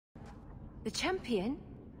The champion?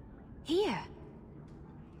 Here?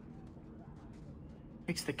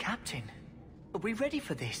 It's the captain. Are we ready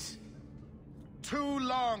for this? Too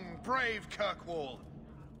long, brave Kirkwall.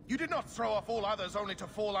 You did not throw off all others only to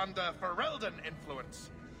fall under Ferelden influence.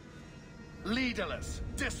 Leaderless,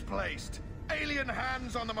 displaced, alien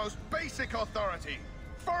hands on the most basic authority.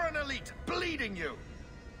 Foreign elite bleeding you.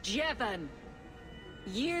 Jevon,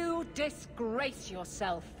 you disgrace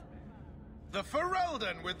yourself. The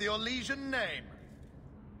Ferelden with the Orlesian name.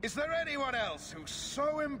 Is there anyone else who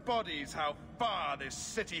so embodies how far this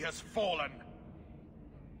city has fallen?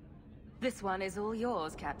 This one is all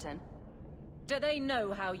yours, Captain. Do they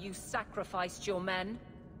know how you sacrificed your men?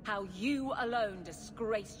 How you alone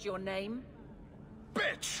disgraced your name?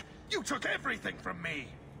 Bitch! You took everything from me!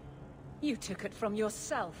 You took it from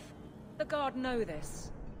yourself. The Guard know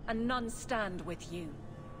this, and none stand with you.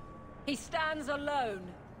 He stands alone.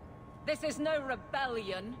 This is no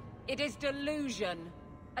rebellion, it is delusion.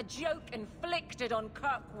 A joke inflicted on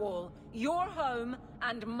Kirkwall, your home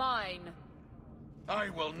and mine. I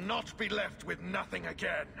will not be left with nothing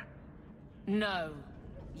again. No,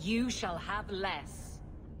 you shall have less.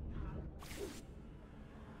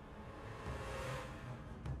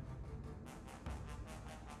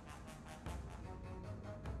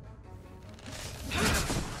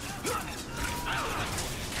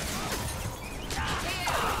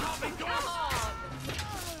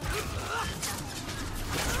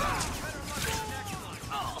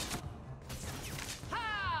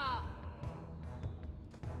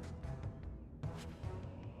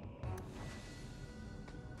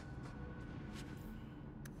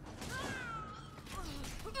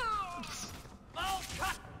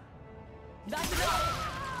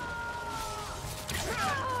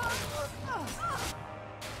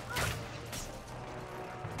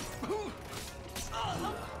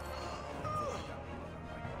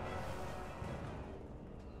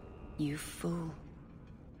 You fool.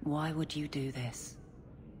 Why would you do this?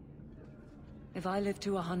 If I live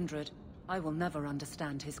to 100, I will never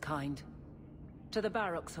understand his kind. To the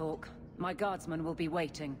barracks, Hawke. My guardsmen will be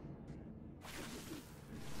waiting.